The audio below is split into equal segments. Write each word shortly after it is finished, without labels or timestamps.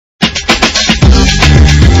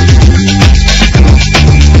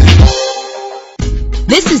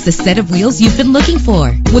is the set of wheels you've been looking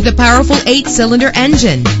for, with a powerful 8-cylinder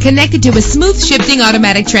engine connected to a smooth shifting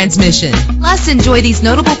automatic transmission. Plus, enjoy these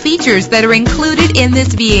notable features that are included in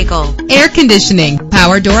this vehicle: air conditioning,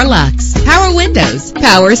 power door locks, power windows,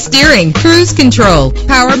 power steering, cruise control,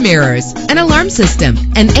 power mirrors, an alarm system,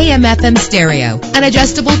 an AM/FM stereo, an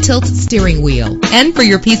adjustable tilt steering wheel. And for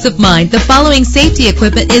your peace of mind, the following safety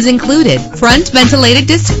equipment is included: front ventilated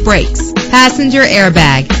disc brakes, passenger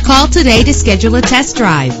airbag. Call today to schedule a test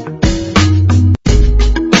drive.